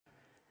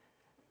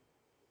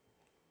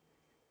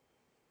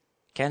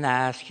Can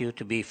I ask you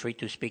to be free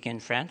to speak in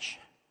French?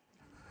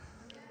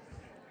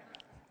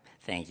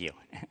 Thank you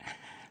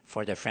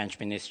for the French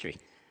ministry.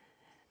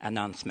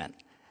 Announcement.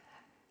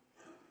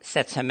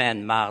 Cette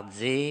semaine,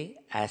 mardi,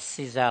 à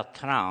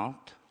 6h30,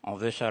 on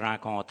veut se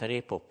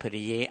rencontrer pour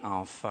prier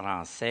en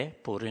français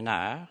pour 1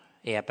 heure.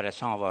 Et après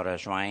ça, on va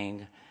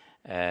rejoindre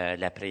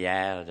la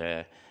prière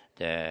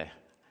de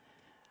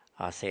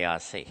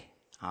ACAC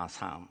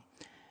ensemble.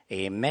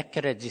 Et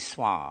mercredi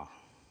soir,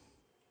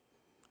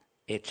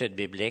 étude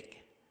biblique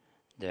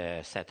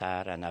de 7h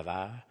à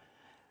 9h.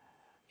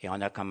 Et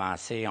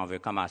on veut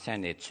commencer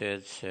une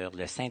étude sur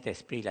le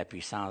Saint-Esprit et la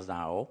puissance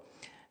d'en haut.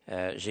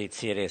 J'ai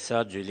tiré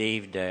ça du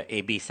livre de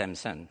A.B.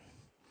 Simpson.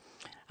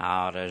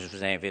 Alors, je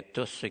vous invite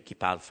tous ceux qui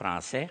parlent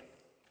français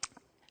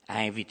à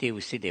inviter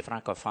aussi des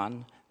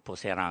francophones pour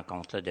ces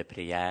rencontres de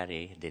prière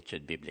et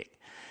d'études bibliques.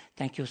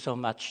 Thank you so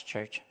much,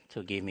 Church,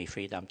 to give me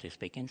freedom to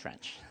speak in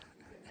French.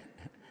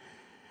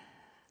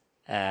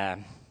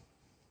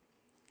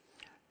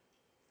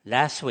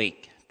 Last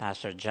week,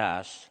 Pastor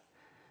Jacques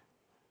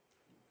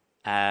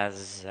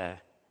has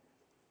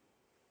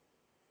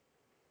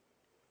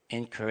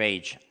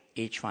encouraged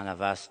each one of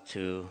us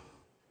to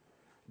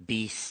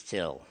be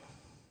still.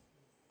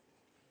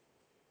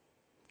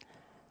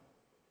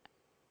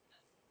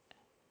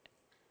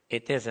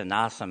 It is an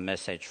awesome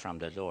message from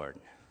the Lord.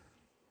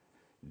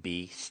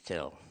 Be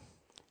still.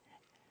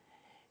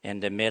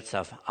 In the midst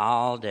of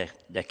all the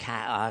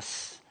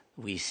chaos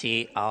we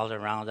see all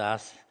around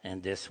us in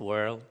this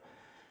world,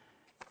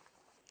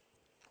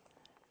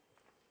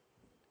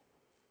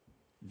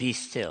 be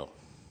still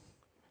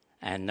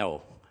and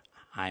know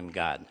I'm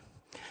God.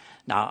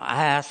 Now,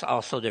 I ask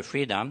also the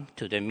freedom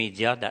to the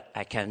media that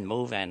I can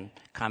move and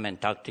come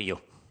and talk to you.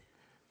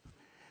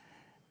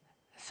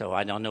 So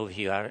I don't know if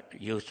you are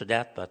used to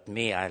that, but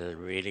me, I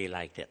really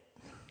liked it.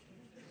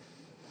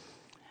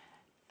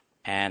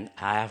 And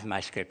I have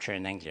my scripture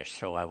in English,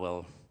 so I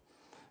will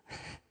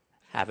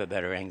have a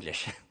better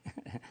English.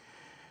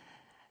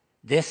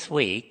 This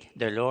week,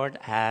 the Lord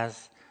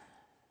has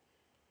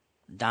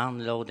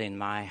downloaded in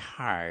my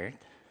heart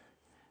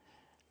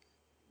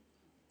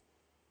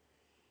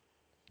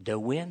the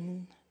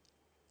wind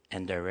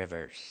and the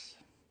rivers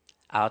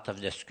out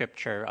of the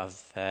scripture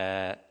of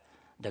the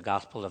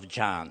Gospel of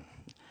John,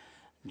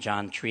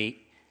 John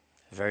 3,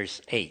 verse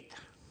 8.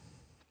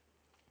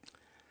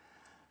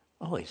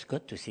 Oh, it's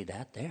good to see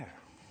that there.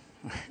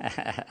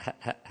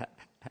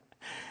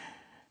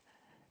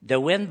 The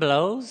wind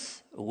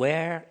blows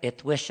where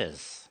it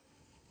wishes,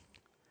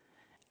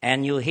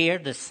 and you hear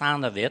the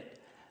sound of it,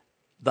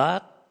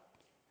 but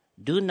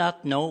do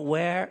not know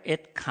where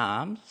it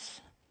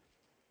comes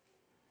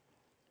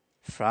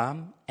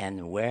from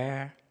and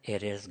where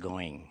it is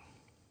going.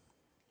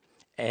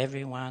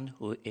 Everyone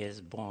who is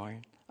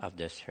born of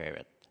the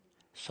Spirit,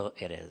 so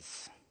it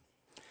is.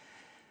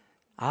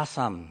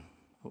 Awesome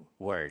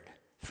word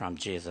from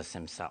Jesus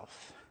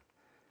himself.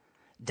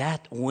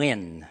 That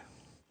wind,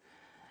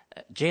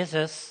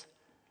 Jesus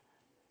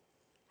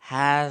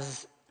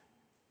has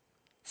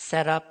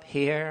set up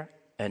here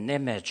an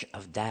image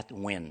of that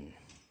wind,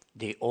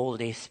 the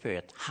Holy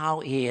Spirit,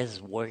 how he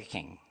is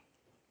working.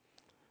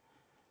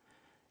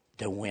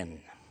 The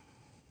wind.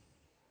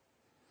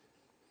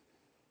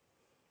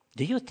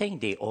 Do you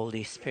think the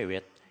Holy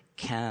Spirit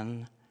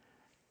can,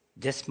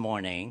 this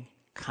morning,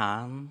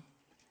 come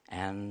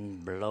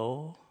and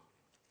blow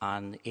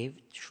on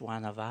each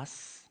one of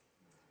us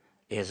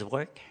his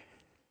work?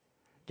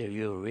 Do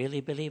you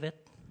really believe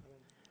it?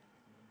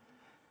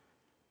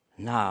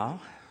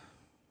 Now,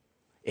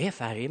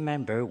 if I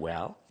remember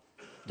well,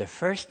 the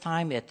first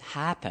time it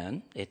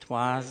happened, it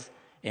was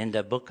in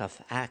the book of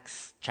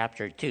Acts,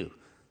 chapter 2.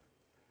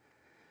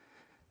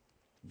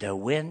 The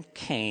wind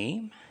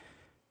came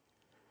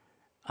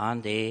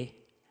on the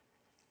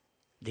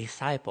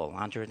disciple,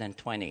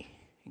 120,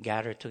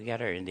 gathered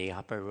together in the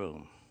upper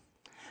room.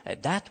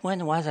 That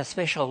wind was a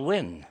special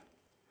wind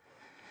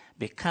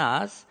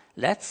because,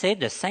 let's say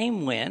the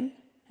same wind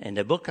in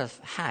the book of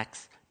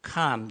Acts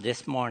come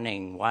this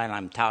morning while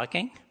I'm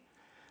talking,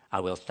 I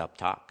will stop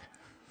talk,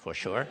 for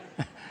sure.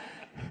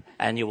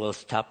 And you will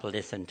stop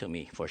listen to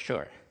me, for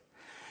sure.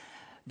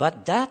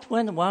 But that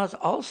wind was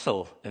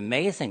also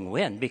amazing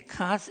wind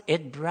because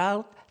it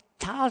brought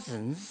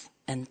thousands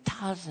and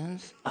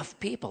thousands of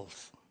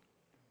peoples.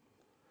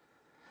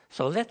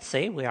 So let's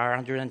say we are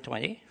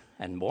 120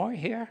 and more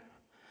here,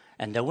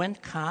 and the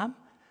wind come,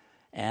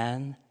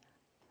 and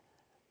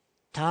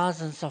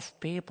thousands of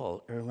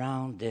people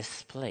around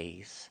this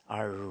place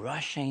are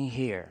rushing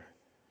here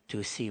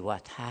to see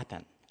what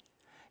happened.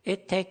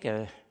 It take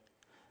a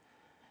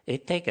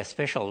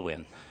special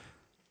wind.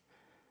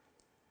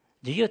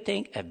 Do you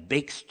think a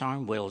big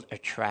storm will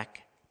attract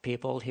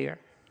people here?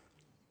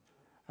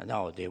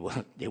 No, they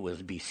will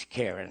be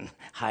scared and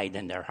hide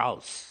in their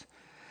house.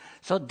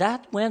 So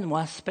that wind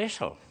was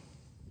special,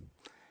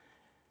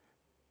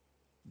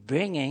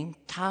 bringing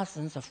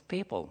thousands of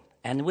people.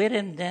 And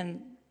within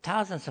then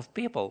thousands of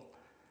people,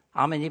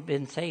 how many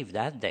been saved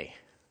that day?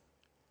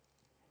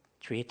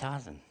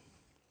 3,000.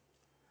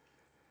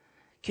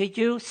 Could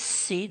you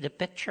see the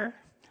picture?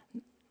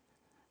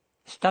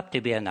 Stop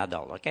to be an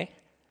adult, okay?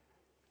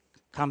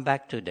 Come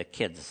back to the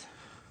kids'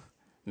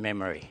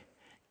 memory.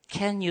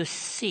 Can you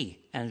see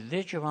and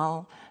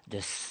visual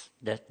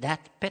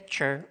that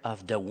picture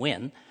of the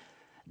wind,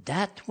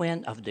 that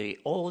wind of the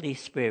Holy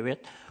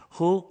Spirit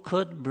who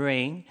could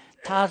bring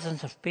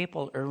thousands of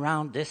people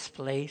around this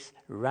place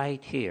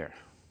right here?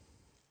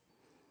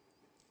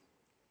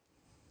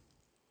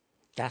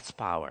 That's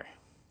power.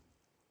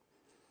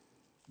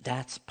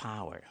 That's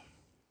power.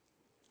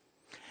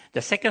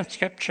 The second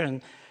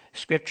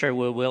scripture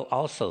we will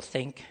also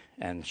think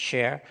and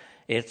share,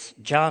 it's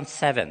John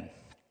 7.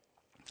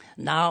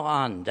 Now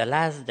on the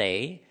last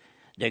day,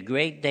 the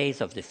great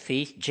days of the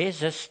feast,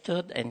 Jesus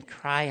stood and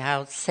cried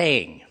out,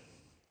 saying,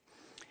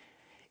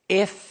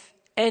 if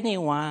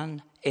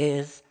anyone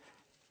is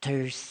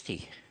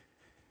thirsty,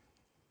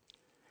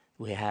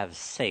 we have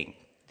sing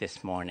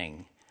this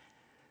morning,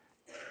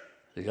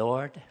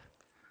 Lord,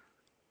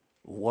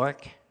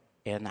 work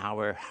in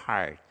our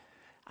heart.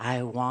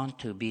 I want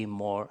to be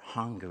more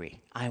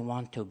hungry. I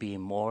want to be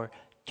more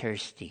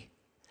thirsty.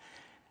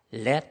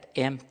 Let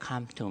him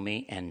come to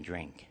me and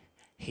drink.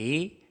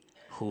 He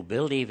who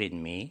believes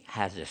in me,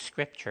 as the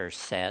scripture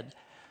said,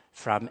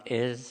 from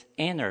his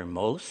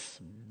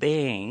innermost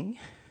being,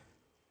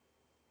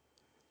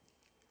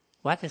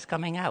 what is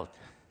coming out?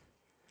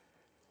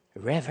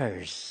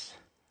 Rivers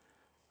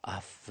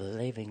of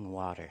living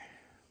water.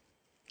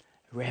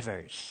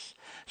 Rivers.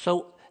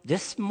 So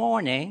this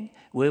morning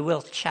we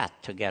will chat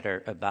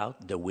together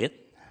about the wind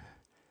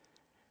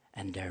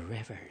and the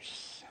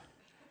rivers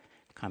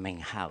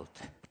coming out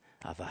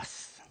of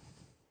us.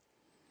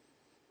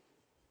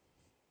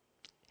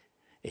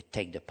 It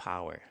takes the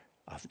power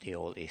of the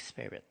Holy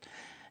Spirit.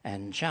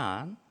 And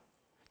John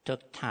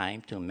took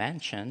time to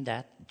mention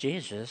that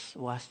Jesus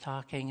was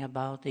talking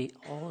about the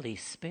Holy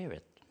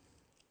Spirit.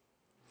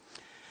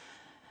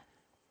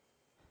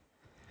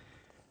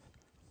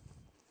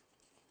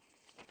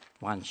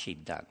 One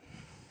sheet done.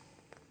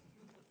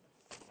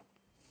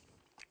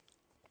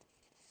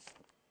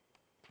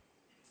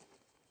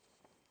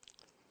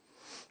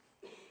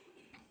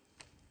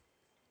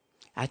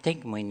 I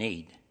think we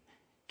need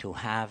to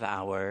have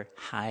our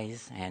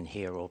eyes and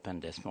ears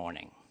open this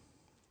morning.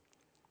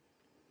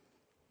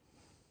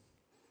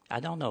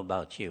 I don't know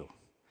about you,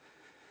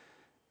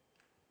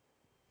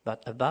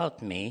 but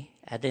about me,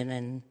 I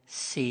didn't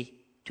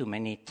see too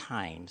many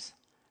times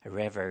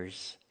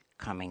rivers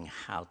coming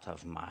out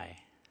of my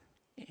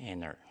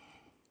inner,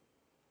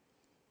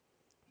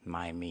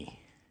 my me.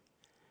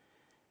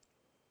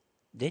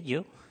 Did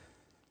you?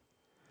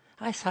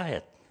 I saw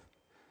it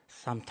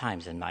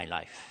sometimes in my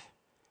life.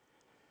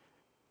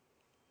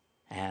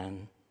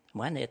 And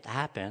when it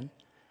happened,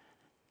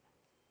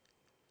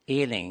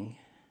 healing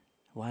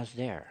was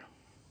there.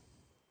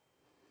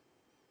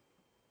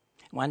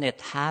 When it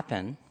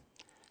happened,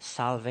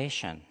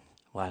 salvation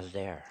was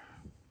there.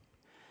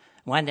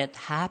 When it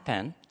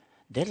happened,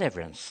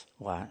 deliverance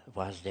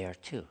was there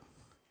too.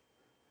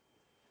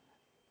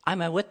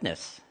 I'm a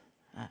witness.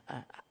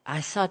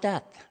 I saw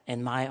that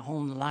in my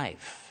own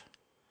life.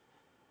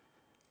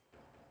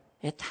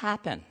 It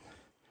happened.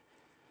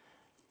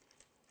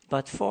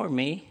 But for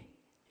me,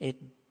 it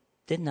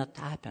did not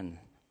happen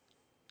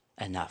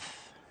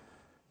enough.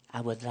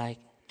 I would like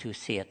to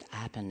see it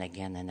happen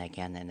again and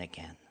again and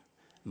again.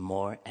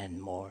 More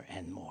and more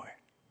and more.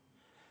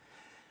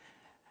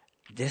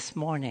 This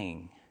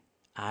morning,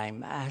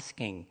 I'm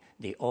asking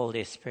the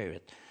Holy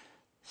Spirit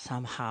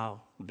somehow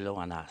blow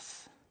on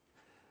us.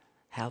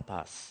 Help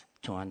us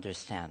to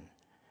understand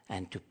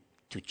and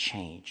to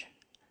change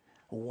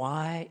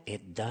why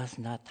it does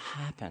not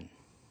happen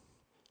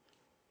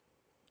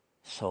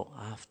so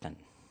often.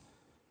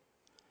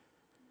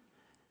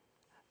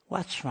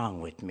 What's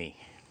wrong with me?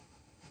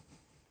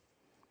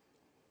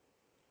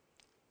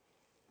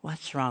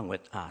 What's wrong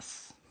with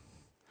us?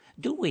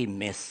 Do we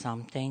miss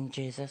something,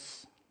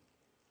 Jesus?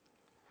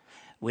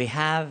 We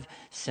have,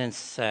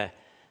 since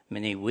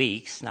many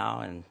weeks now,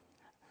 and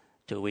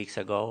 2 weeks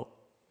ago,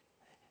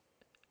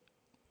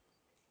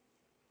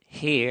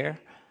 hear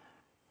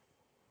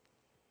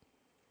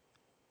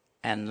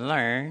and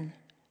learn,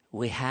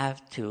 we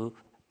have to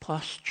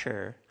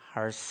posture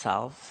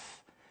ourselves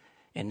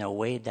in a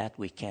way that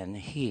we can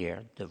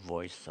hear the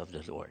voice of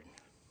the Lord.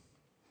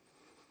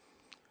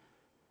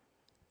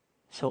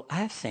 So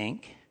I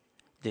think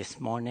this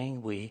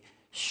morning we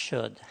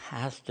should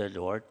ask the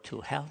Lord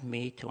to help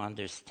me to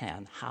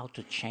understand how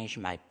to change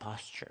my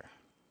posture,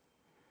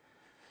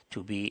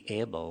 to be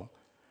able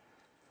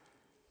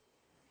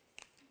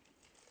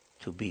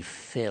to be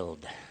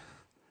filled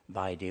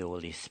by the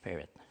Holy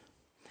Spirit,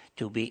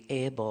 to be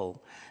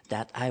able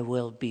that I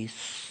will be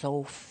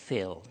so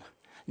filled,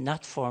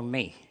 not for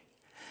me,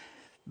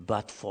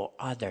 but for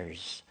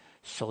others,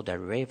 so the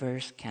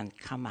rivers can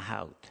come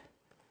out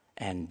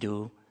and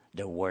do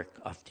the work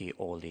of the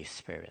Holy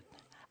Spirit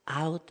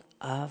out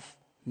of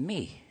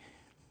me.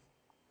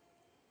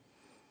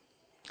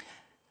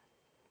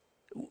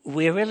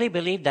 We really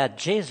believe that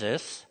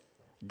Jesus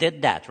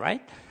did that,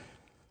 right?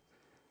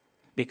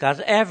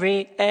 Because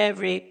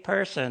every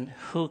person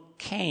who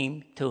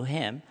came to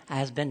him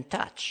has been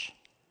touched,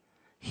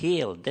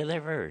 healed,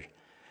 delivered.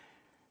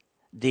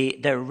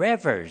 The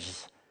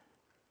rivers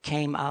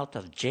came out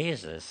of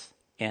Jesus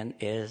in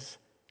his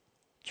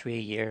 3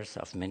 years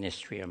of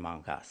ministry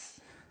among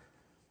us.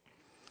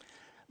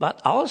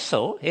 But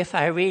also, if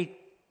I read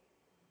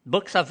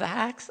books of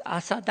Acts, I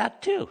saw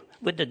that too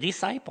with the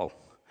disciple.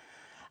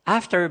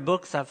 After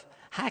books of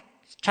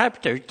Acts,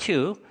 chapter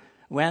 2,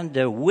 when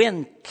the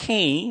wind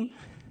came,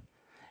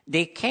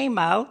 they came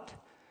out,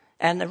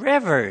 and the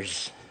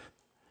rivers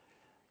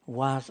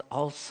was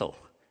also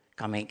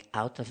coming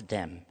out of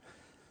them.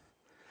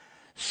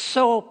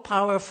 So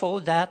powerful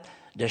that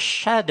the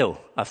shadow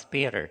of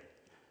Peter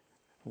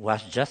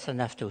was just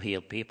enough to heal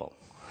people.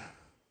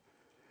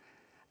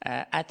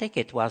 I think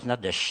it was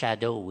not the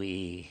shadow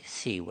we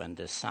see when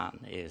the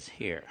sun is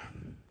here.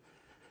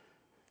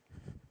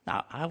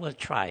 Now, I will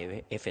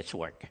try if it's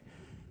work.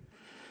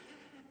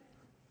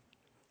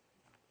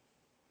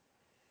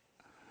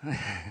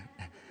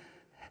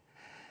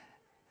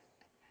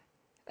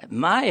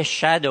 My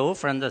shadow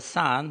from the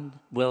sun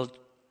will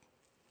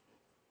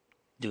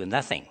do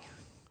nothing.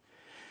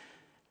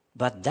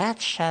 But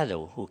that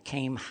shadow who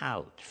came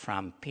out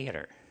from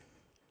Peter,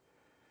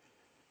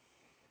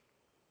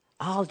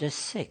 all the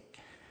sick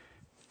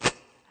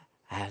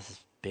has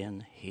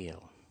been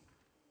healed.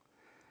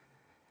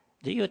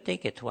 Do you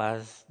think it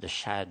was the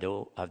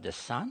shadow of the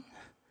sun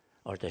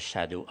or the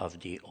shadow of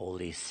the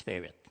Holy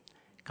Spirit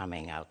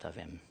coming out of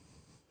him?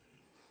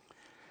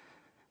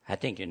 I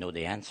think you know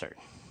the answer.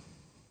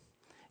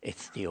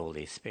 It's the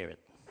Holy Spirit.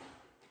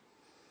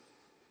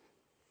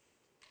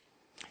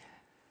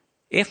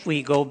 If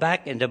we go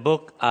back in the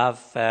book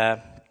of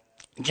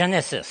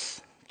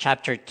Genesis,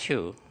 chapter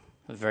 2,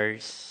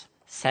 verse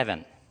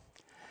 7.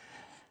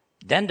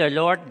 Then the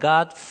Lord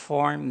God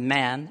formed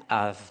man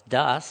of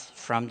dust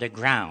from the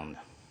ground,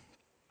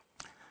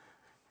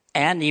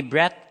 and he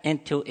breathed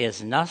into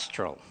his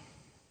nostril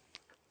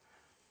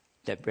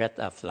the breath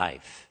of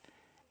life,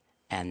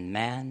 and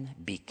man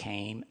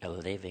became a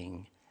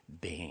living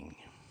being.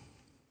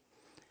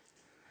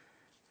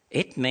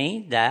 It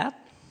means that's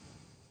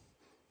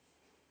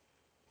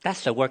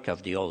the work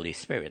of the Holy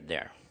Spirit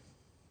there,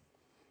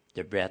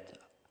 the breath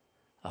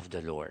of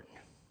the Lord.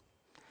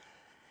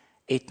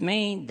 It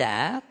means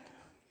that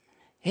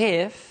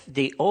if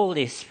the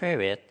Holy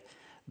Spirit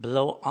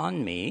blow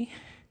on me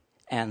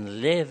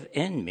and live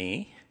in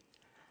me,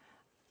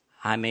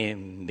 I may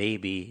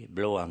maybe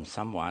blow on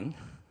someone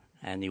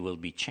and he will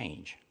be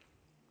changed,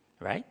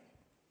 right?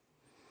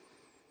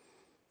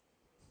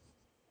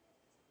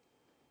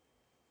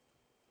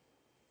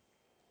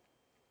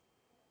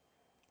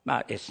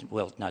 But it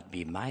will not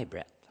be my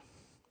breath.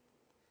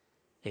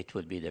 It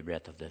would be the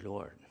breath of the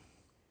Lord.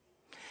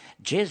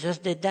 Jesus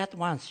did that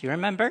once, you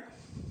remember?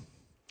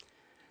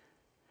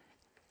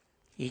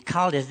 He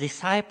called his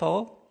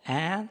disciple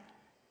and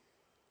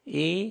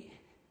he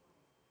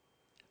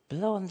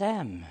blew on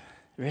them,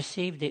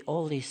 received the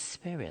Holy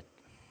Spirit.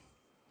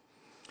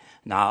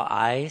 Now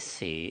I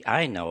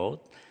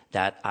know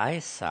that I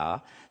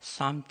saw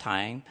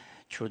sometime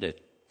through the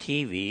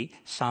TV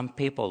some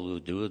people who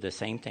do the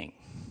same thing.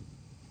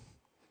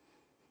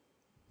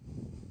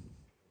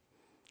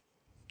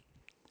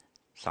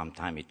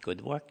 Sometimes it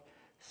could work,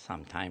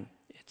 sometimes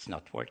it's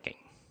not working.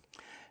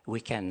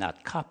 We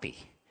cannot copy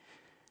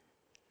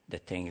the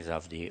things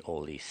of the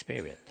Holy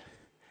Spirit,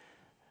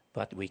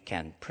 but we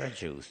can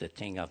produce the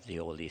thing of the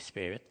Holy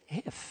Spirit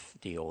if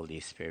the Holy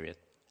Spirit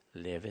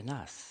live in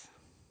us.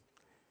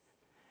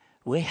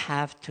 We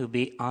have to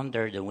be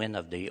under the wind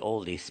of the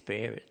Holy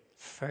Spirit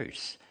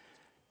first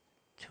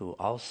to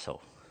also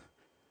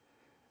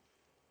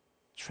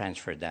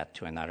transfer that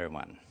to another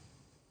one.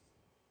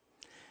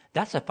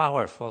 That's a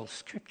powerful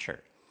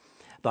scripture.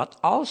 But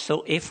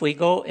also, if we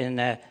go in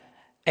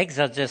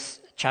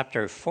Exodus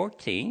chapter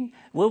 14,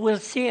 we will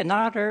see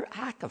another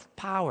act of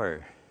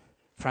power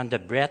from the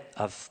breath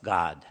of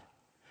God.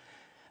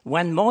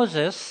 When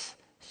Moses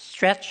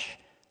stretched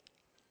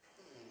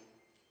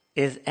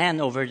his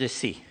hand over the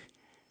sea,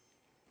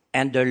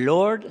 and the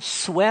Lord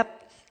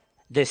swept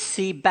the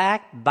sea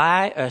back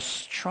by a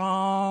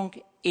strong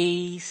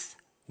east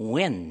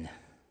wind.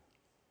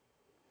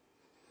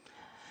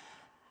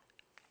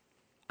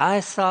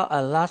 I saw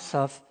a lot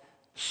of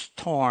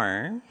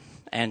storm,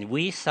 and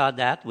we saw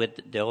that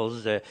with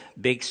those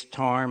big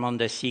storm on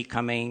the sea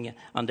coming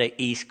on the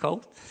east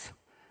coast.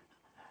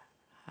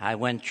 I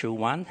went through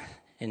one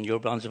in New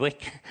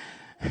Brunswick.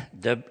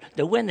 The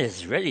wind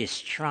is really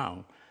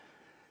strong,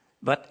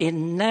 but it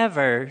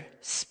never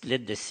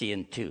split the sea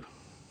in two.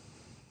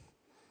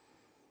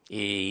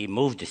 He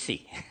moved the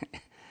sea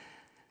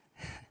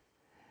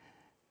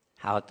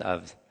out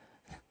of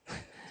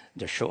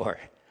the shore.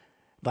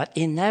 But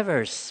he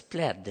never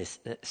split the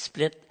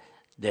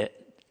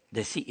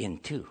sea in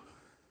two.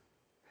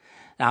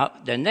 Now,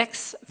 the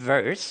next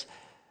verse,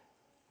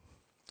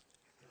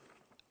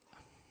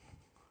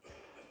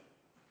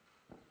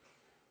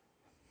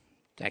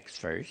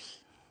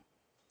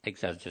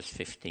 Exodus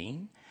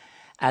 15.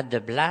 at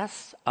the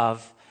blast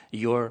of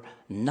your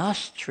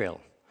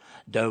nostril.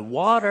 The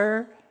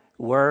water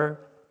were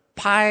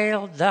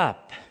piled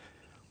up.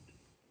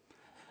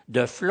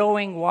 The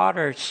flowing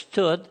water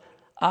stood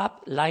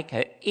up like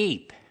a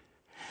heap.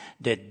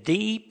 The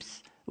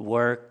deeps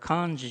were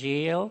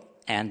congealed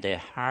in the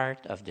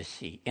heart of the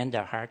sea.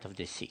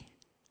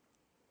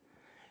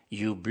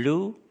 You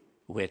blew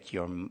with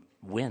your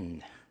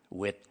wind.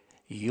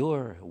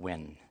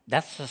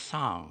 That's the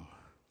song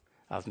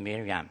of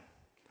Miriam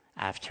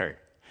after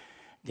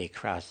they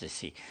crossed the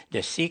sea.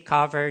 The sea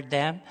covered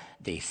them.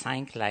 They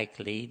sank like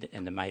lead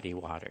in the mighty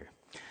water.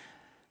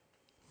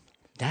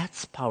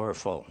 That's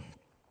powerful.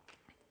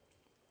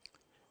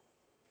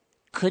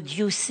 Could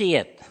you see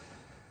it?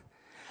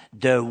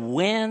 The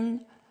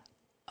wind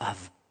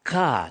of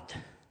God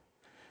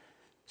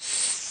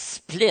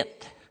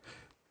split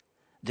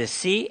the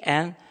sea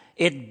and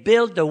it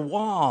built a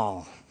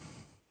wall.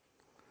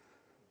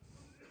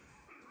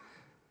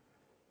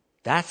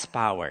 That's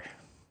power.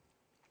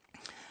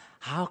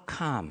 How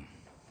come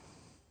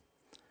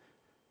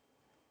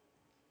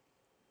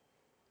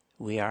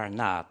we are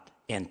not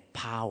in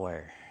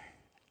power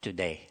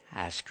today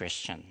as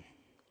Christians?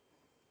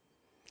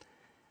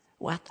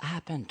 What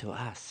happened to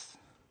us?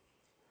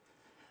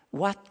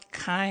 What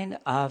kind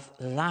of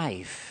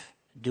life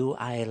do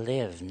I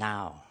live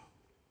now?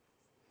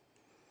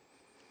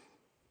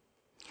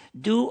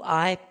 Do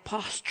I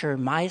posture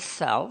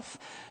myself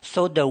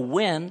so the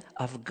wind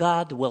of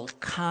God will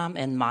come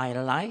in my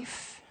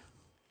life?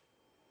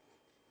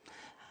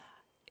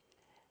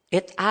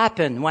 It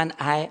happened when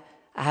I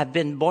have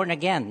been born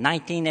again,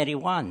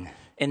 1981,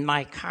 in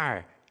my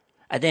car.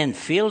 I didn't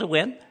feel the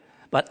wind,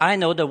 but I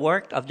know the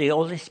work of the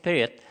Holy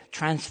Spirit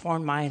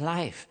transformed my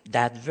life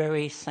that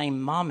very same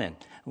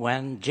moment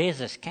when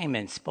Jesus came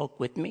and spoke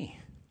with me.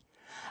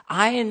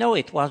 I know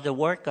it was the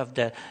work of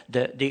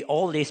the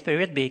Holy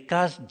Spirit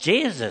because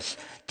Jesus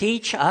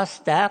teach us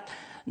that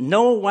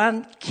no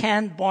one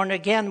can born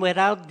again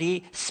without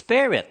the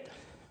Spirit.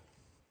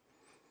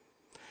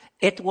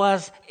 It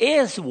was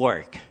His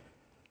work,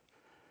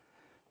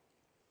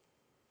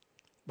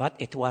 but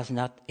it was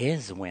not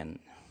His wind.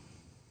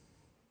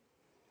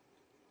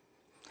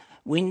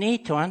 We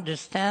need to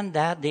understand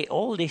that the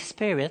Holy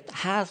Spirit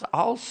has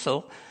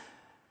also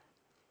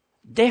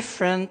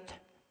different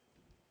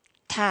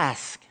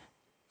tasks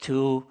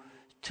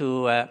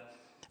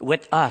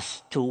with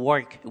us, to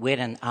work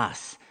within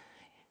us.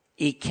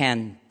 He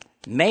can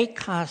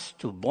make us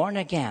to born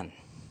again,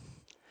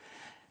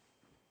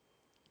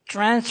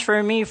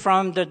 transfer me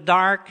from the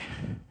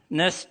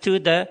darkness to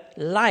the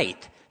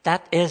light.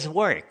 That is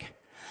work.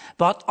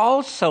 But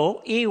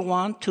also, He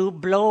wants to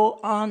blow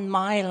on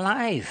my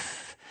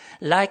life,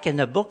 like in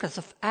the book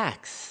of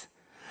Acts,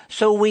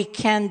 so we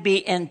can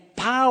be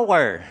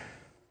empowered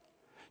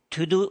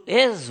to do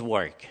His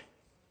work.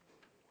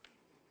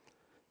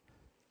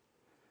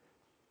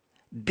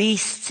 Be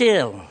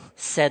still,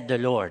 said the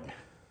Lord.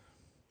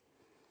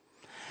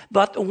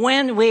 But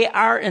when we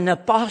are in a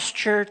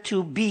posture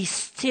to be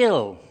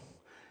still,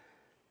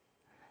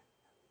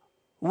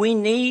 we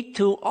need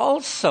to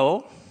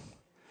also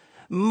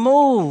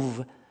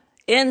move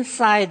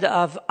inside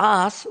of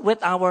us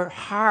with our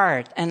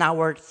heart and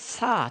our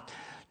thought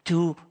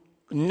to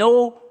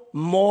know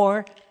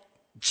more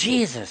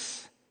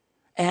Jesus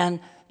and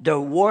the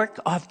work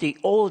of the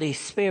Holy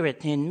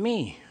Spirit in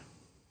me.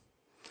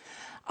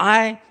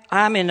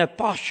 I'm in a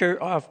posture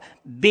of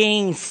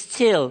being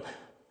still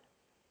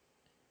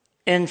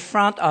in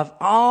front of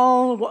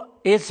all what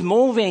is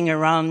moving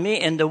around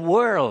me in the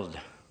world.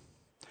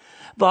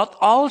 But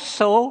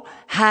also,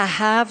 I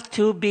have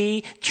to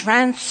be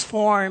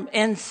transformed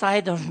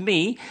inside of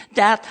me,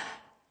 that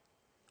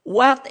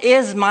what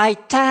is my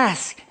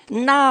task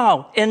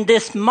now in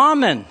this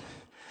moment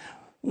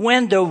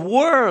when the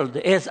world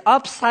is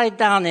upside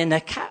down in a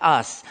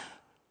chaos?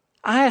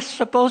 I am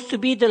supposed to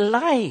be the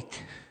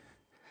light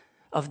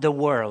of the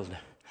world.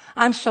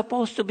 I'm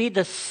supposed to be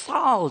the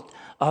salt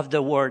of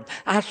the world.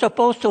 I'm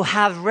supposed to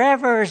have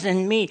rivers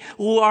in me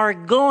who are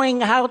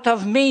going out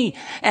of me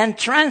and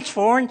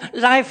transform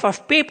life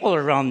of people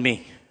around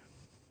me.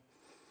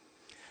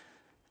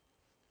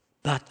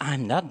 But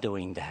I'm not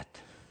doing that.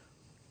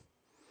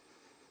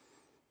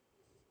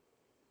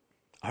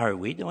 Are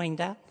we doing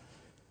that?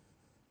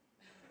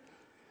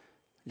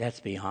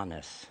 Let's be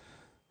honest.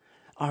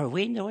 Are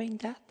we doing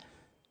that?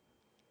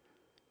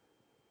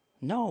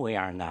 No, we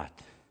are not.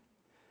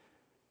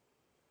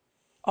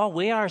 Oh,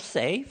 we are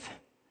safe.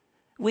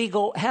 We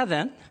go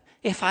heaven.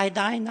 If I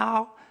die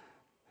now,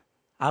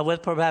 I will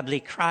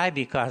probably cry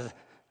because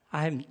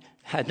I'm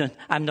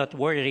not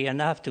worthy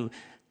enough to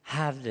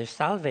have the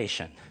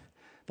salvation.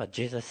 But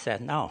Jesus said,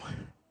 no,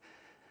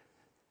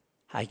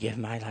 I give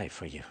my life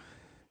for you.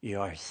 You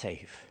are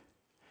safe.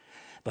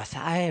 But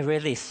I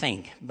really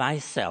think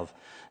myself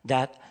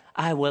that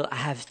I will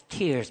have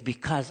tears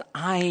because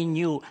I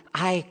knew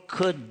I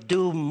could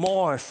do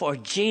more for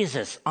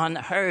Jesus on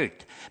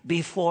earth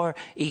before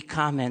He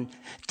come and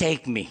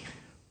take me.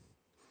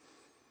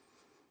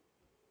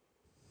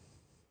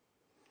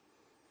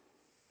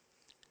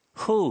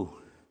 Who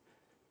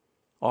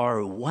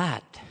or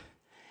what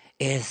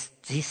is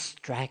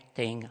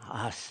distracting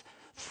us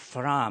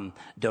from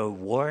the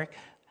work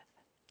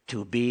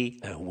to be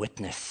a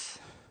witness,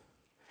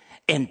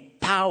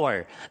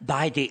 empowered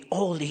by the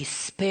Holy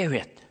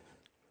Spirit?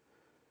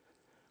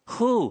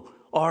 Who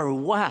or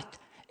what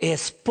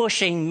is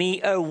pushing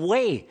me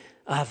away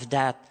of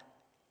that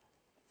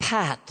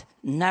path,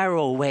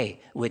 narrow way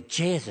with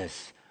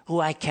Jesus, who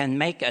I can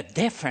make a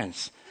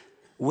difference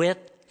with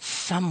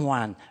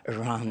someone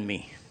around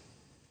me?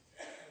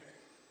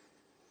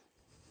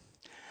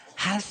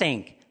 I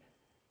think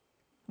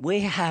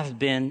we have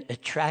been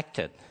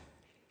attracted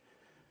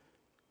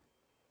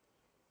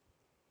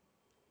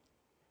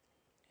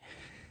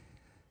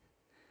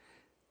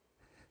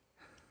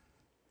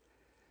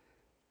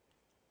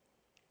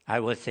I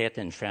will say it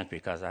in French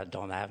because I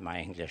don't have my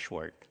English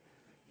word.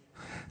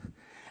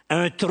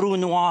 Un trou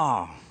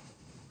noir.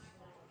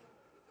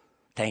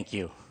 Thank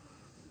you.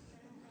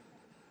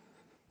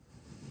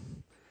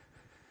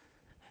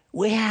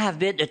 We have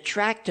been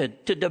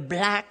attracted to the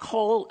black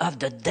hole of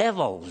the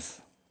devils.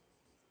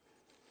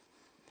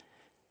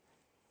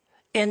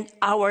 In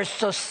our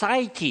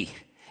society,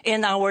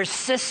 in our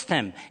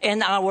system,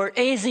 in our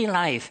easy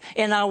life,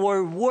 in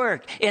our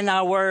work, in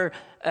our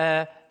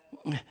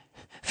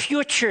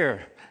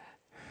future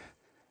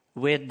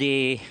with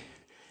the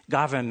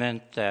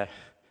government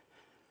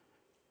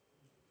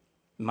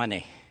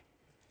money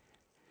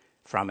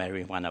from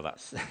every one of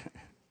us.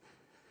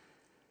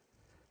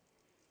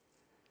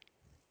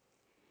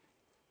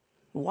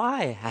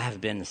 Why I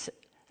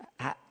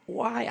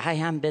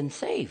am been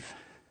saved?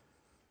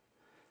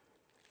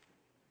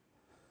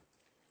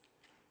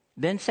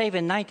 Been saved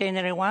in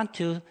 1981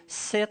 to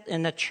sit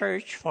in a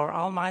church for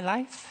all my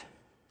life?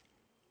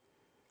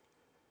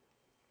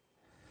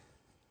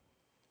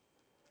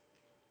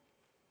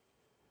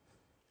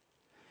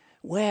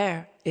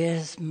 Where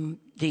is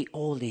the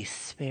Holy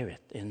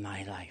Spirit in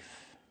my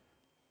life?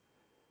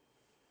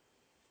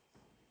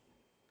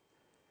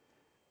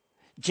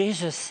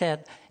 Jesus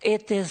said,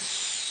 it is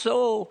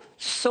so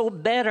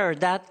better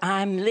that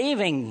I'm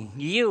leaving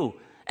you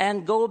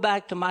and go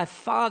back to my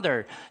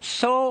Father.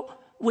 So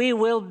we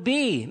will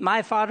be,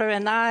 my Father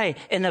and I,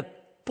 in a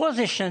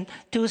position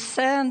to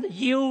send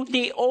you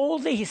the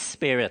Holy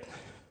Spirit.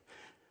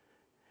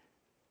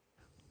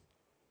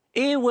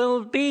 He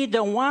will be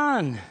the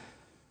one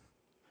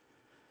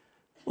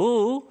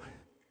who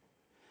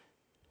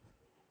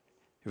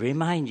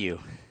remind you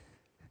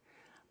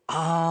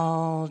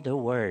all the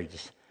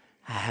words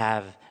I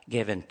have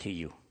given to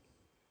you.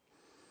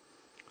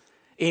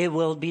 He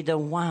will be the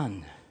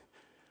one.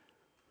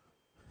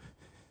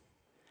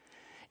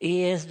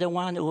 He is the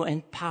one who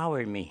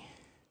empowered me.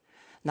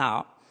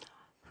 Now,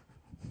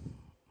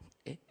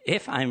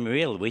 if I'm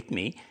real with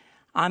me,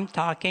 I'm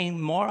talking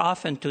more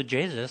often to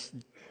Jesus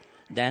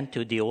than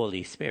to the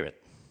Holy Spirit.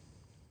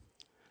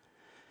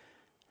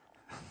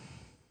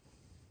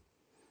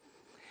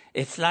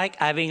 It's like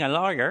having a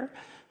lawyer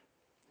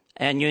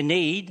and you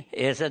need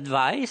his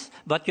advice,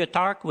 but you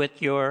talk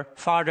with your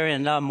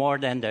father-in-law more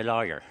than the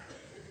lawyer.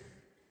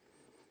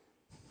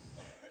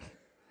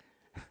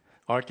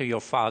 Or to your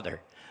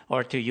father,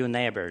 or to your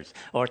neighbors,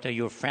 or to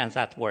your friends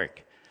at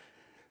work.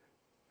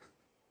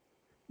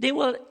 They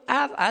will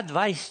have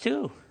advice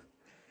too.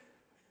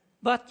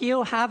 But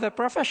you have a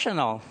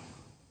professional.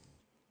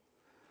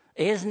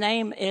 His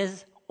name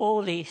is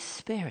Holy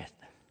Spirit.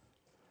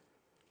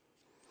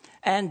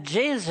 And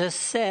Jesus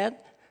said,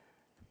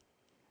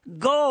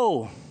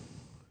 go.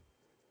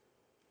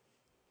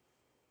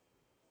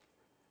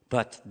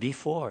 But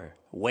before,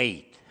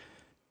 wait.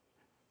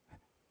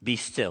 Be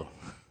still.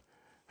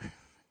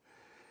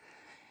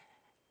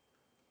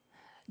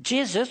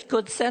 Jesus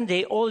could send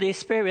the Holy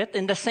Spirit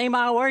in the same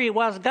hour he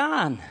was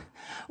gone.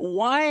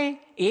 Why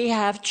he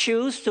have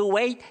choose to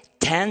wait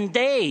 10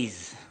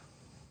 days?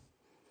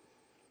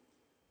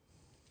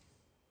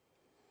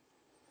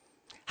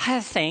 I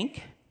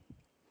think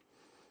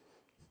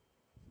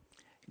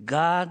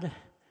God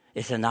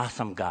is an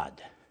awesome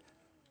God.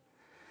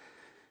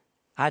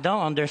 I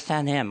don't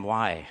understand him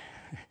why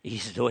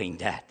he's doing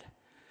that.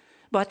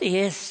 But he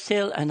is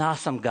still an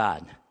awesome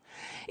God.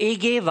 He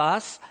gave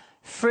us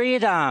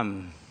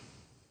freedom.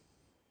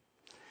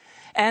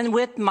 And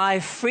with my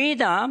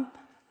freedom,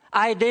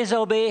 I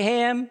disobey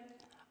him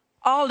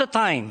all the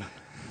time.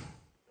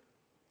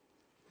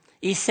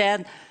 He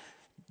said,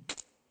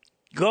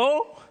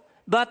 go,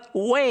 but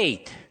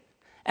wait.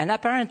 And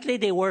apparently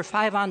there were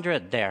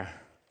 500 there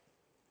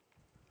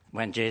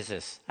when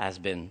Jesus has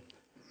been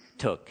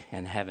took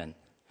in heaven.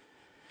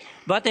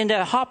 But in the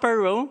upper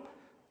room,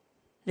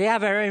 they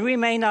have a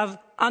remain of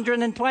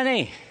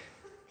 120.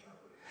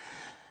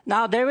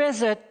 Now there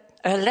is a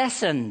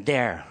lesson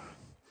there.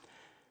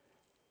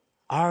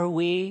 Are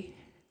we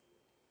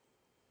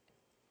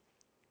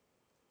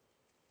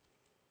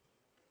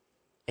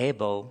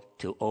able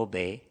to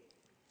obey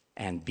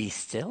and be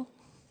still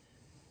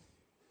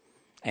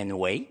and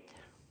wait?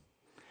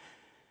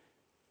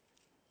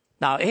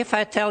 Now, if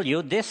I tell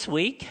you this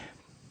week,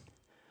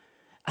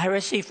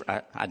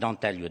 I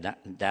don't tell you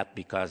that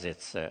because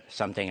it's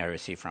something I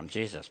received from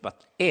Jesus,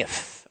 but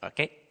if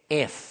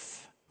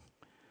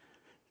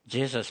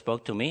Jesus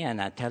spoke to me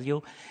and I tell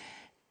you,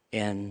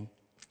 in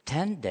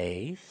 10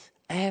 days,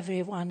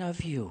 every one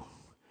of you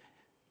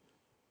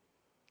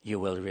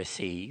will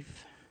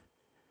receive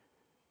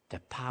the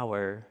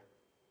power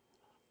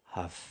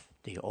of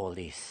the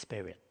Holy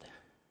Spirit.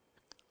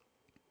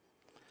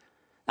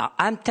 Now,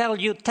 I'm telling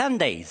you 10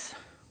 days.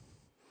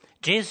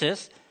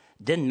 Jesus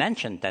didn't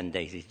mention 10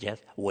 days, he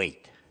just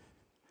wait.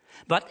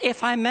 But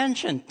if I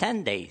mention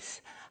 10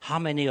 days, how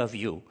many of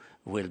you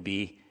will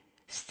be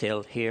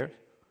still here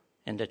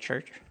in the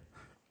church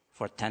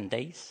for 10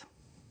 days?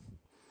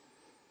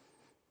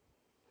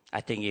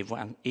 I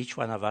think each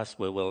one of us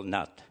will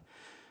not.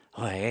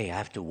 Oh, hey, I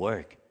have to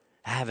work.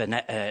 I have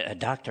a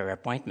doctor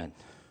appointment.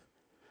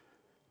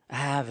 I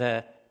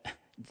have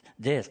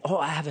this. Oh,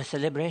 I have a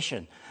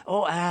celebration.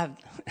 Oh, I have...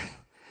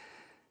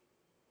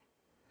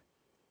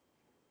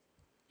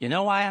 You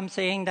know why I'm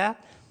saying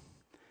that?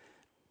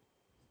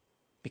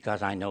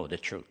 Because I know the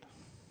truth.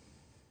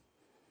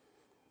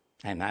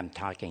 And I'm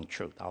talking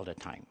truth all the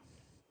time.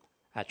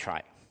 I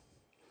try.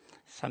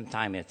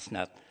 Sometimes it's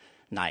not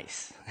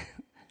nice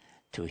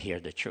to hear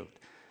the truth.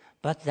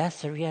 But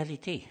that's the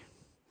reality.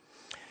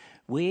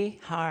 We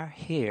are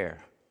here.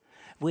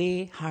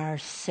 We are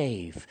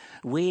saved.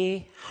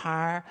 We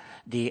are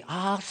the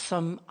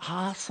awesome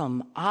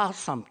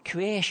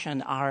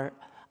creation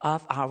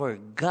of our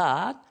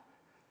God.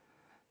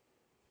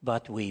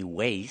 But we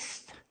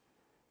waste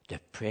the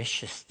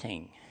precious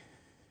thing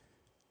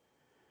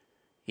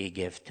He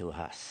gave to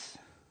us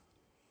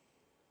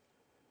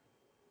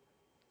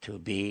to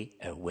be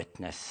a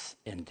witness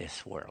in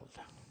this world.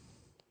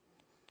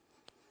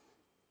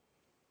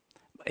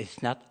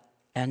 It's not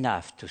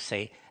enough to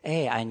say,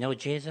 hey, I know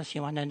Jesus.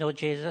 You want to know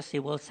Jesus? He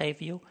will save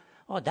you.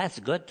 Oh, that's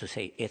good to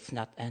say. It's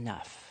not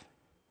enough.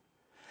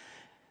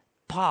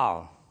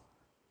 Paul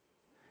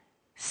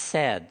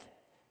said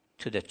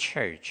to the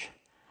church,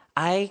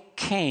 I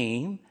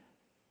came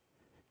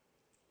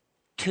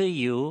to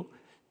you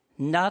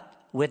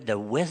not with the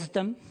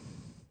wisdom,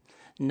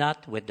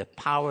 not with the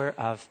power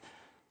of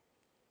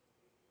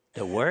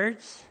the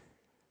words,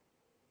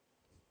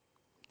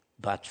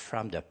 but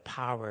from the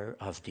power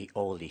of the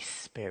Holy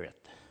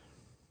Spirit.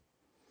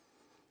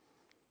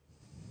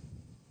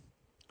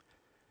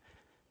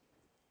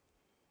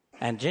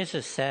 And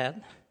Jesus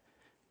said,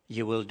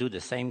 you will do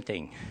the same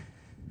thing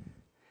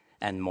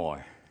and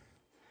more.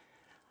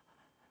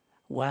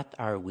 What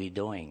are we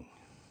doing?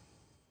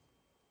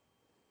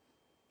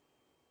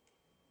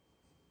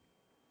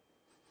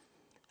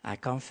 I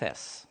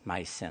confess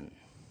my sin.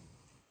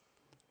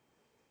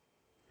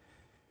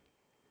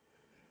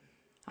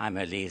 I'm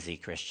a lazy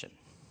Christian.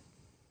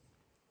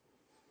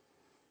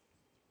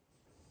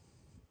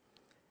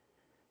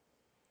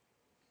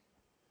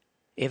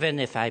 Even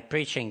if I'm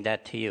preaching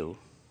that to you,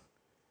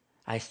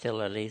 I'm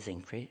still a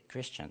lazy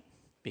Christian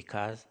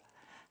because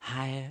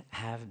I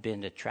have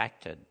been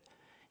attracted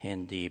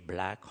in the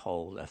black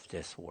hole of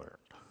this world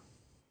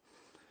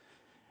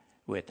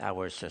with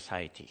our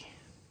society.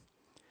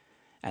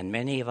 And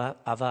many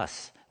of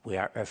us, we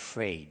are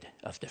afraid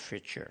of the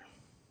future.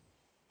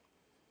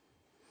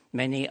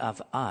 Many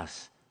of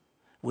us,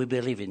 we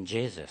believe in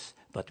Jesus,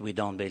 but we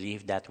don't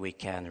believe that we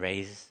can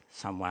raise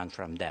someone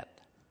from death.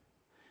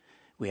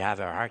 We have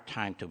a hard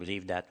time to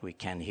believe that we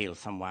can heal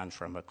someone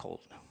from a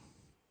cold.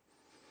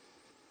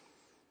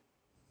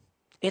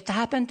 It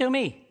happened to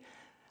me.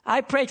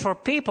 I prayed for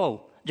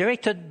people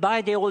directed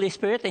by the Holy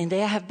Spirit, and they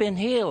have been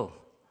healed.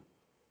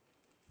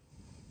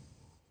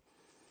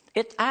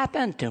 It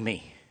happened to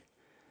me.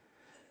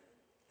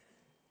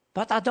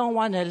 But I don't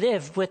want to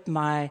live with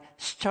my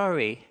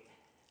story,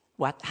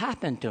 what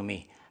happened to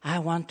me. I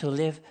want to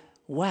live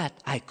what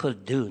I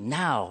could do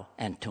now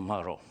and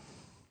tomorrow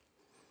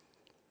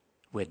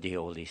with the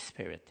Holy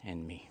Spirit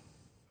in me.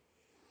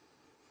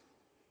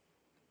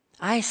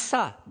 I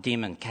saw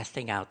demon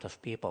casting out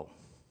of people.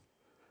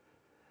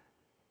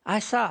 I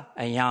saw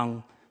a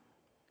young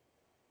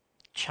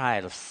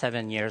child of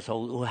 7 years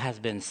old who has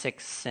been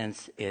sick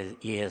since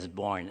he is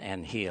born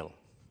and healed.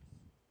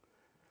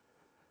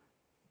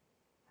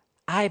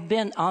 I've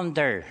been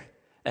under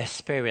a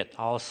spirit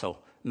also.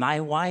 My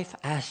wife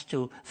has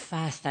to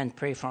fast and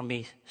pray for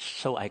me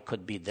so I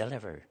could be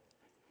delivered.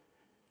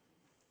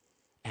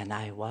 And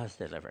I was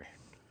delivered.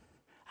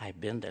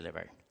 I've been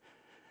delivered.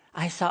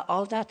 I saw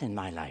all that in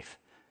my life.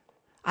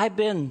 I've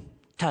been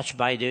touched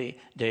by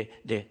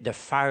the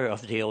fire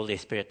of the Holy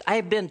Spirit.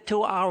 I've been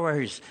 2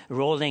 hours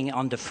rolling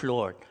on the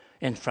floor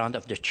in front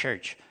of the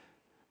church,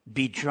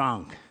 be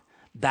drunk,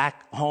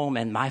 back home,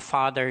 and my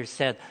father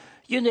said,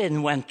 you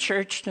didn't went to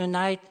church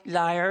tonight,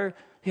 liar.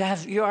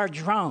 You are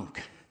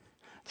drunk.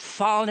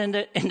 Fall in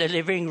the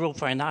living room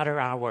for another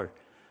hour,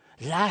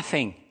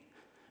 laughing,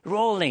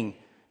 rolling,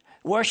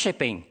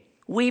 worshiping,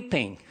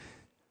 weeping.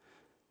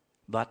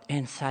 But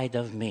inside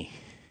of me,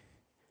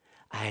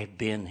 I've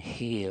been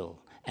healed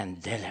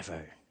and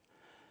delivered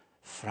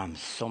from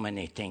so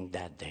many things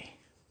that day.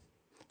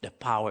 The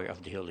power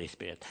of the Holy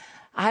Spirit.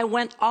 I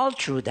went all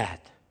through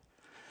that.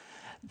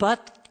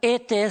 But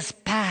it is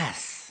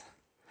past.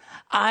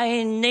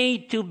 I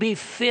need to be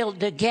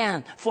filled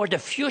again for the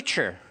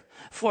future,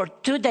 for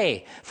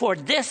today, for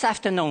this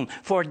afternoon,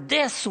 for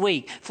this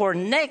week, for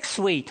next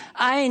week.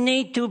 I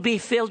need to be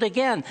filled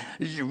again.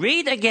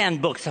 Read again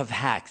books of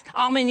Acts.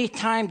 How many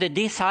times the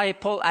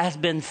disciple has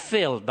been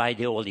filled by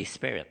the Holy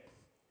Spirit?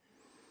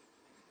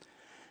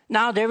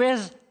 Now there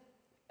is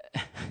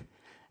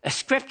a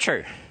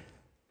scripture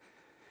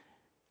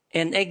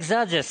in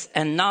Exodus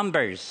and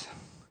Numbers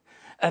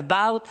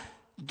about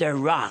the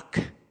rock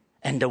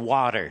and the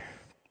water.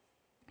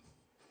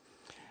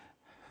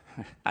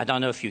 I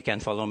don't know if you can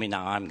follow me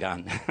now. I'm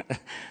gone.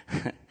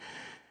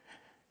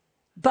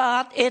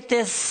 But it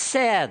is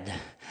said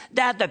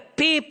that the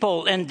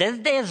people in the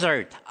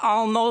desert,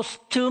 almost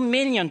 2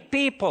 million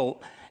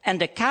people, and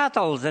the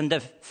cattle and the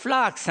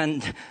flocks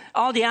and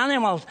all the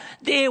animals,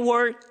 they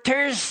were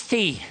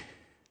thirsty.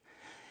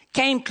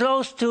 Came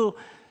close to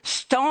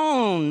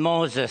stone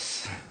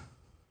Moses.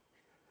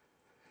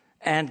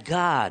 And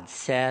God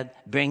said,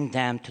 bring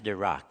them to the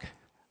rock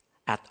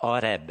at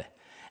Horeb.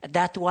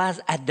 That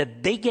was at the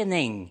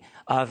beginning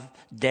of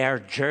their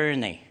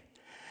journey.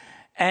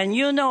 And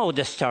you know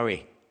the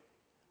story.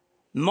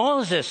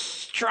 Moses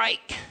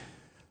struck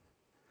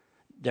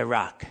the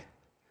rock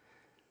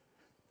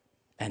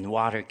and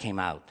water came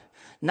out.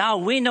 Now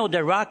we know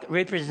the rock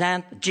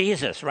represents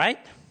Jesus, right?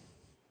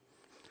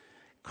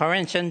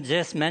 Corinthians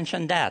just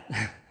mentioned that.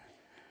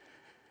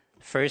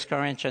 1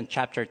 Corinthians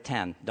chapter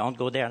 10. Don't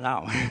go there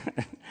now.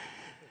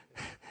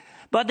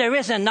 But there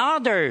is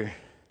another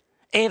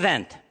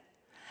event.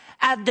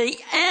 At the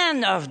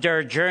end of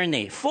their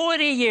journey,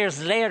 40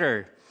 years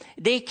later,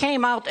 they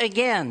came out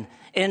again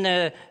in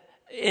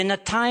a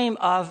time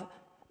of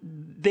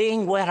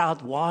being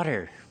without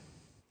water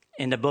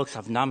in the books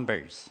of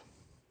Numbers.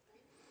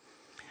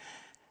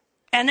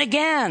 And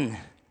again,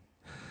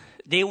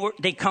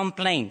 they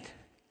complained.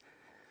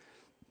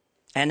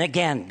 And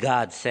again,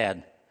 God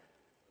said,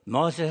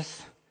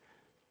 Moses,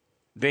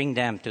 bring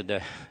them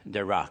to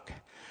the rock.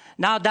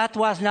 Now, that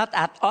was not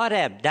at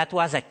Horeb. That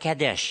was at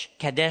Kadesh.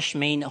 Kadesh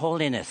means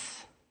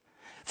holiness.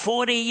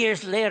 40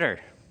 years later.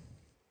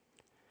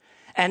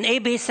 And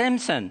A.B.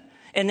 Simpson,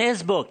 in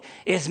his book,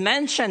 is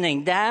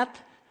mentioning that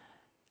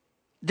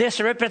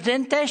this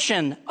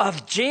representation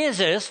of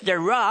Jesus, the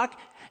rock,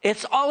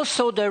 it's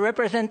also the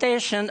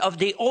representation of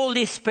the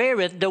Holy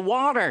Spirit, the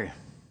water.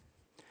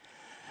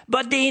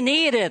 But they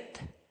needed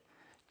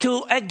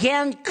to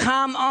again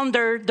come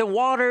under the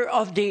water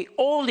of the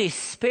Holy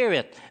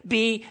Spirit,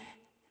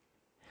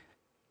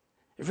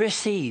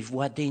 receive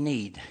what they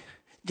need.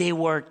 They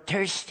were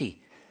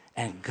thirsty,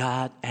 and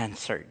God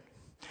answered.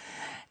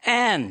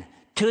 And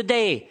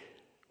today,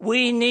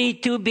 we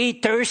need to be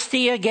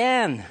thirsty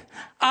again.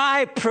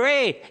 I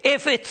pray,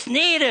 if it's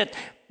needed,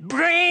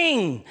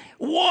 bring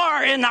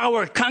war in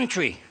our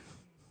country.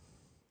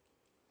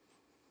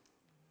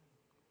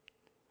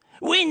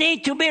 We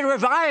need to be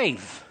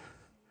revived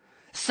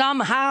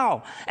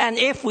somehow. And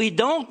if we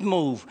don't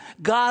move,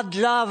 God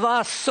loves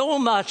us so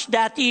much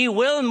that He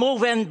will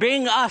move and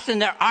bring us in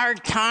the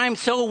hard time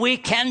so we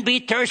can be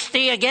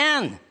thirsty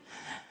again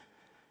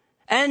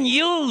and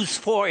use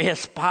for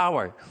His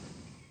power.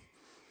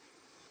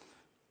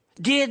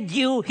 Did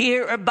you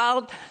hear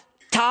about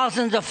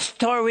thousands of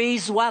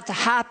stories what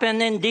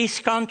happened in this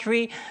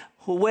country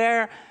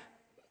where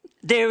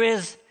there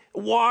is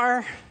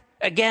war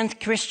against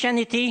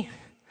Christianity?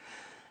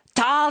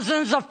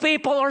 Thousands of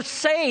people are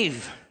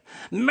saved.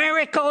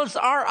 Miracles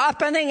are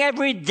happening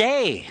every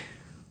day.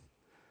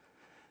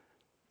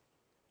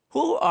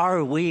 Who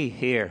are we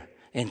here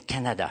in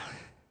Canada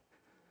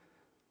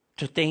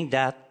to think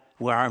that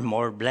we are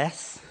more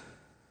blessed?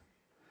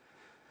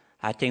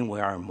 I think we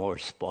are more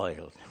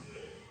spoiled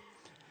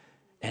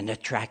and a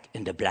track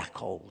in the black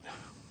hole.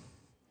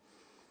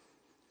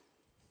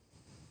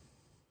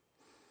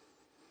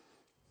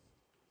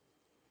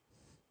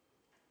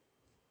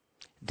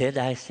 Did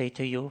I say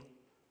to you,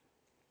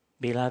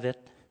 beloved,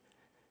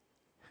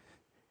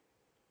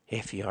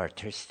 if you are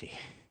thirsty,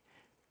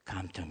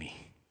 come to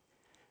me.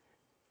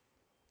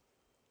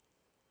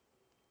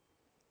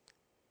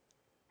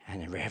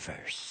 And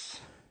rivers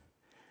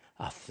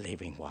of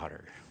living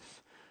water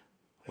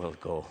will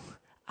go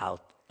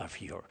out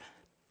of your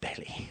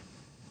belly.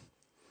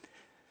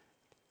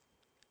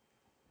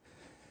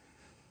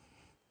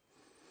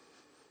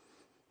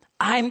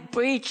 I'm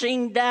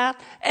preaching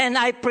that, and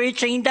I'm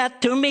preaching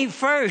that to me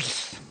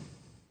first.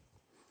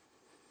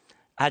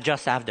 I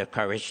just have the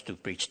courage to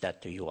preach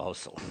that to you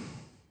also.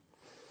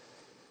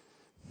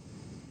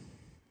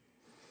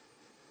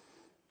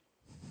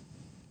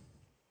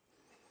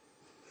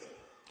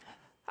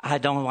 I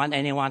don't want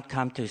anyone to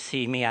come to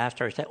see me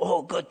after and say,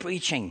 oh, good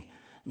preaching.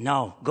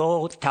 No,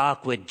 go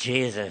talk with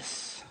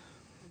Jesus.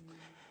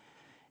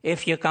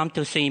 If you come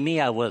to see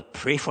me, I will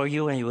pray for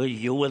you and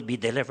you will be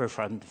delivered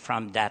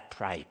from that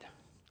pride.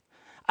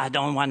 I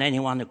don't want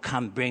anyone to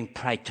come bring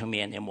pride to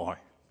me anymore.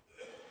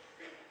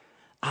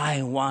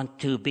 I want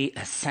to be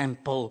a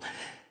simple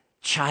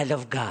child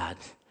of God,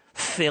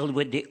 filled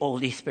with the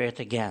Holy Spirit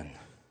again.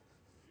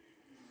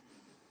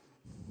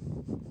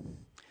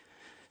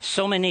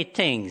 So many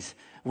things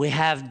we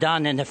have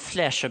done in the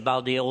flesh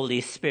about the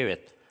Holy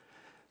Spirit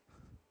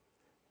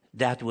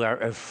that we are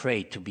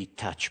afraid to be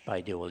touched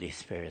by the Holy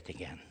Spirit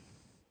again.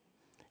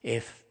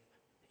 If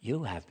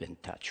you have been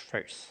touched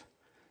first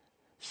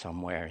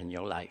somewhere in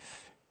your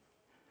life.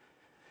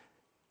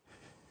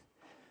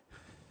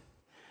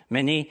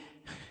 Many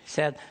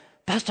said,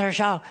 Pastor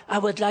Jacques, I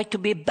would like to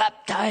be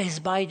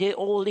baptized by the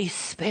Holy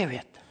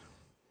Spirit.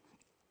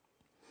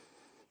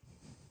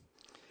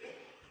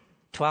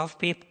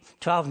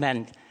 12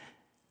 men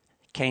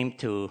came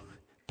to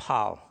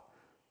Paul,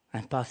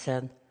 and Paul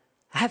said,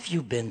 have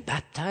you been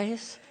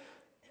baptized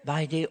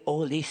by the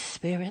Holy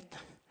Spirit?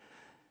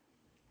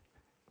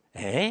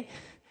 Eh?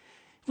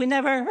 We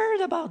never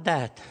heard about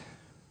that.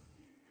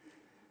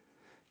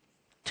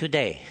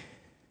 Today,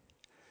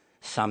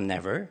 some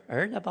never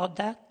heard about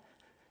that,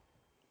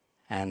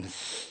 and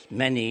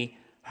many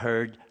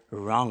heard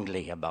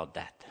wrongly about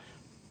that.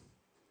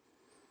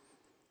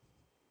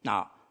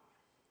 Now,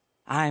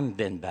 I've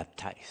been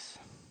baptized.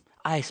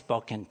 I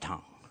spoke in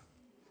tongue.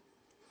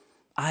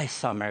 I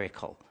saw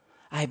miracle.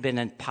 I've been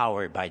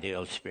empowered by the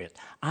Holy Spirit.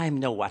 I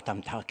know what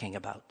I'm talking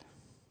about.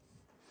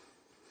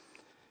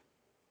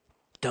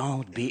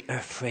 Don't be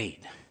afraid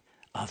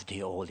of the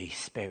Holy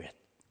Spirit,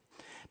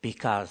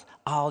 because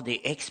all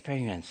the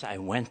experience I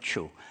went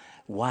through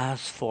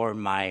was for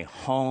my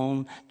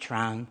own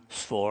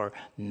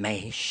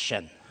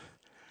transformation.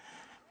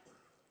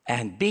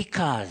 And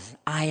because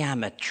I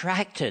am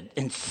attracted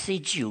and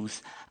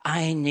seduced,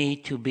 I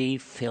need to be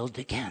filled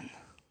again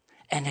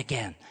and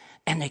again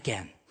and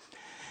again.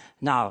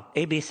 Now,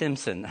 A.B.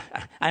 Simpson,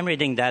 I'm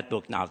reading that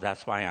book now.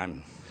 That's why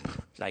I'm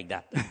like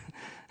that.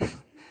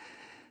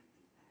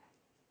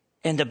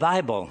 In the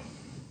Bible,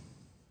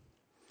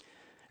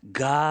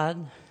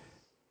 God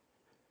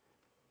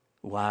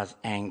was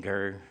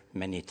angry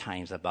many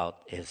times about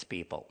his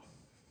people.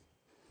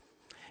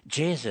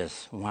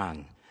 Jesus,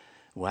 one,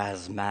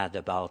 was mad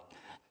about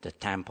the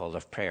temple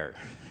of prayer.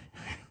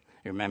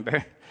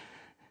 Remember?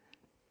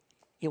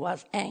 He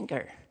was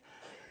angry.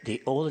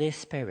 The Holy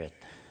Spirit.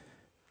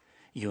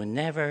 You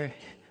never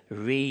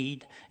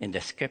read in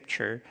the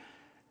scripture,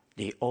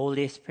 the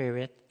Holy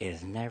Spirit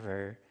is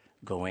never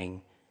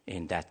going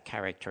in that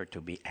character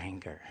to be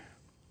angry.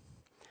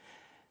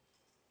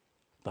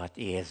 But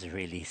he is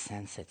really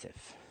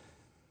sensitive.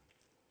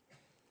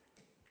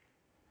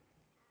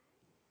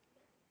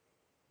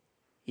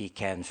 He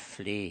can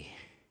flee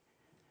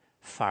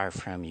far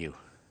from you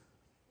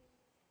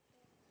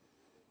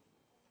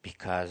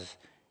because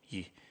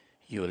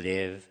you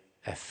live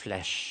a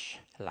flesh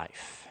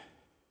life.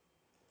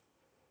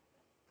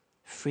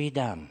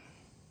 Freedom.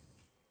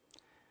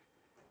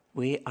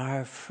 We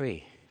are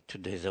free to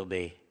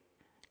disobey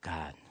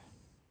God.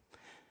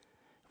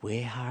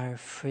 We are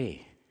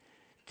free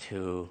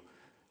to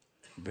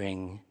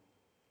bring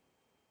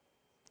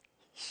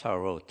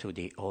sorrow to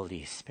the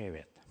Holy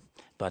Spirit.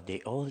 But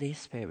the Holy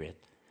Spirit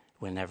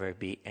will never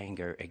be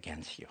angry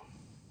against you.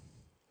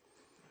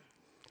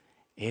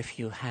 If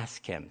you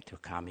ask him to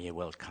come, he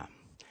will come.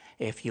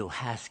 If you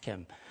ask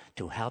him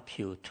to help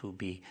you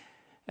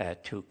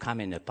to come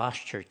in a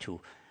posture to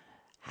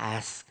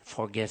ask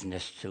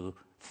forgiveness to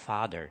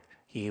Father,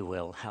 he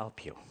will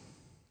help you.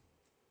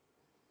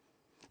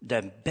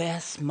 The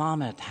best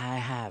moment I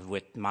have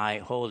with my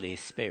Holy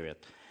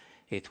Spirit,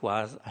 it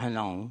was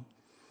alone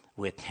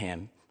with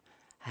him,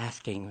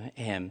 asking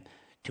him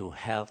to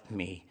help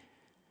me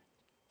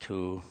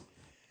to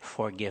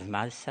forgive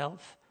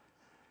myself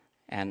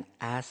and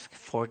ask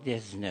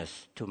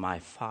forgiveness to my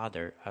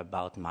Father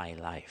about my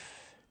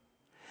life.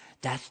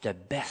 That's the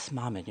best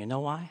moment. You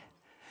know why?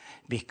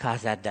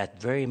 Because at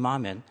that very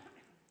moment,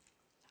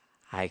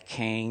 I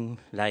came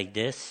like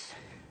this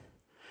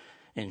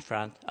in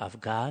front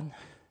of God.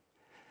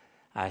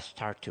 I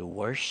start to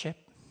worship.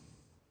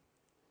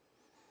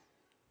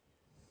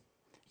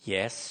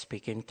 Yes,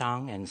 speak in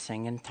tongue and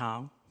sing in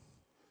tongue.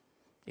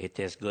 It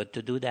is good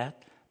to do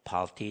that.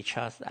 Paul teaches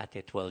us that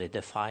it will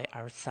edify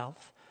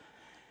ourselves.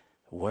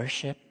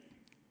 Worship,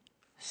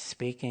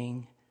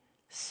 speaking,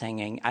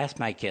 singing. I asked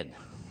my kid.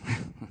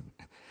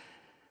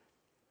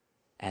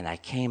 And I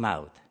came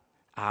out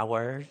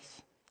hours,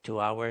 2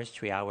 hours,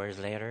 3 hours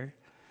later,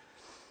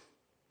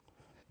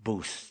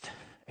 boost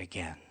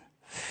again,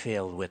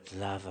 filled with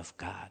love of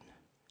God,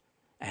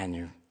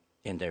 and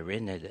in the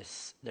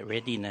readiness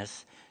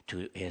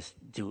to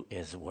do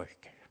his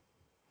work.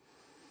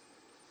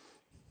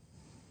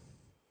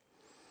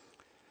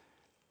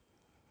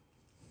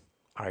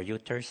 Are you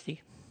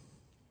thirsty?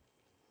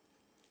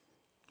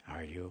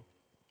 Are you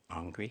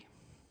hungry?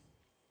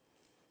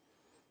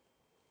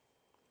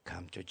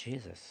 Come to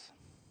Jesus.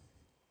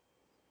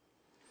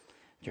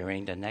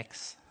 During the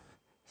next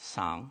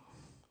song,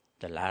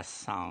 the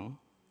last song,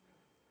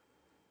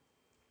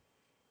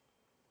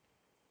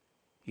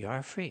 you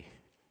are free.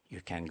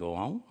 You can go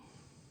home.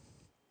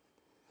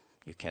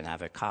 You can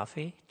have a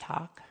coffee,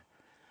 talk,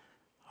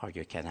 or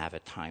you can have a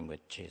time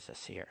with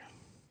Jesus here.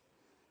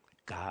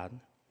 God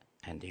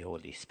and the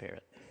Holy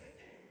Spirit.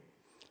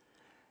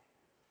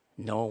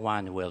 No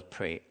one will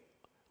pray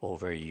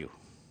over you.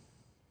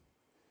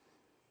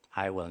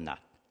 I will not,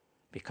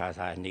 because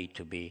I need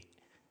to be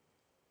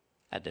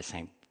at the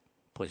same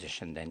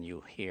position than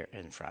you here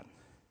in front,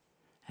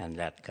 and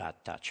let God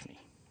touch me.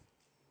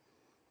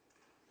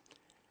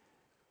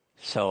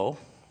 So,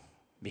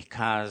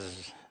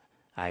 because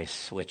I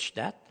switched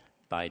that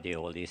by the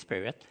Holy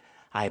Spirit,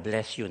 I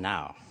bless you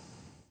now,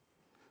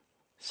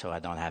 so I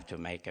don't have to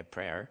make a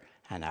prayer,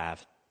 and I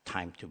have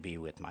time to be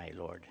with my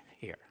Lord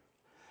here.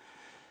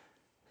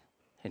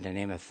 In the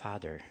name of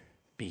Father,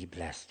 be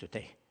blessed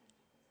today.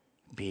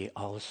 Be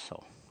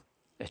also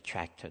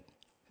attracted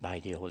by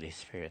the Holy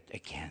Spirit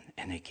again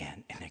and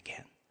again and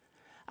again.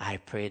 I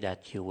pray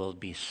that you will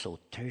be so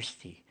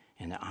thirsty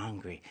and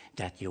hungry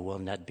that you will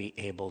not be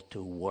able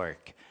to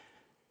work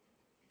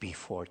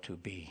before to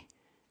be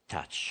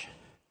touched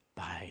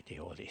by the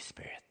Holy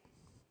Spirit.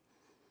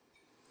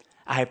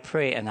 I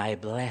pray and I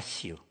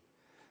bless you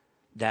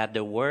that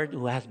the word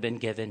who has been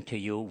given to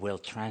you will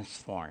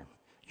transform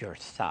your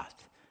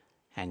thought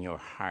and your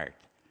heart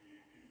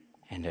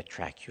and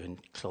attract you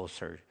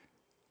closer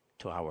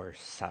to our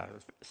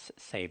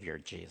Savior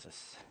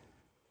Jesus.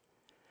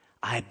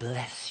 I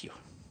bless you.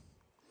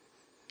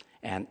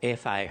 And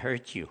if I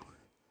hurt you,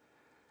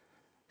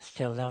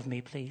 still love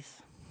me, please?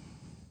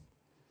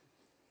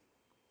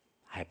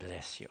 I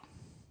bless you.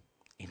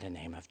 In the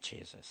name of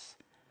Jesus.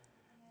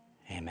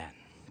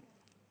 Amen.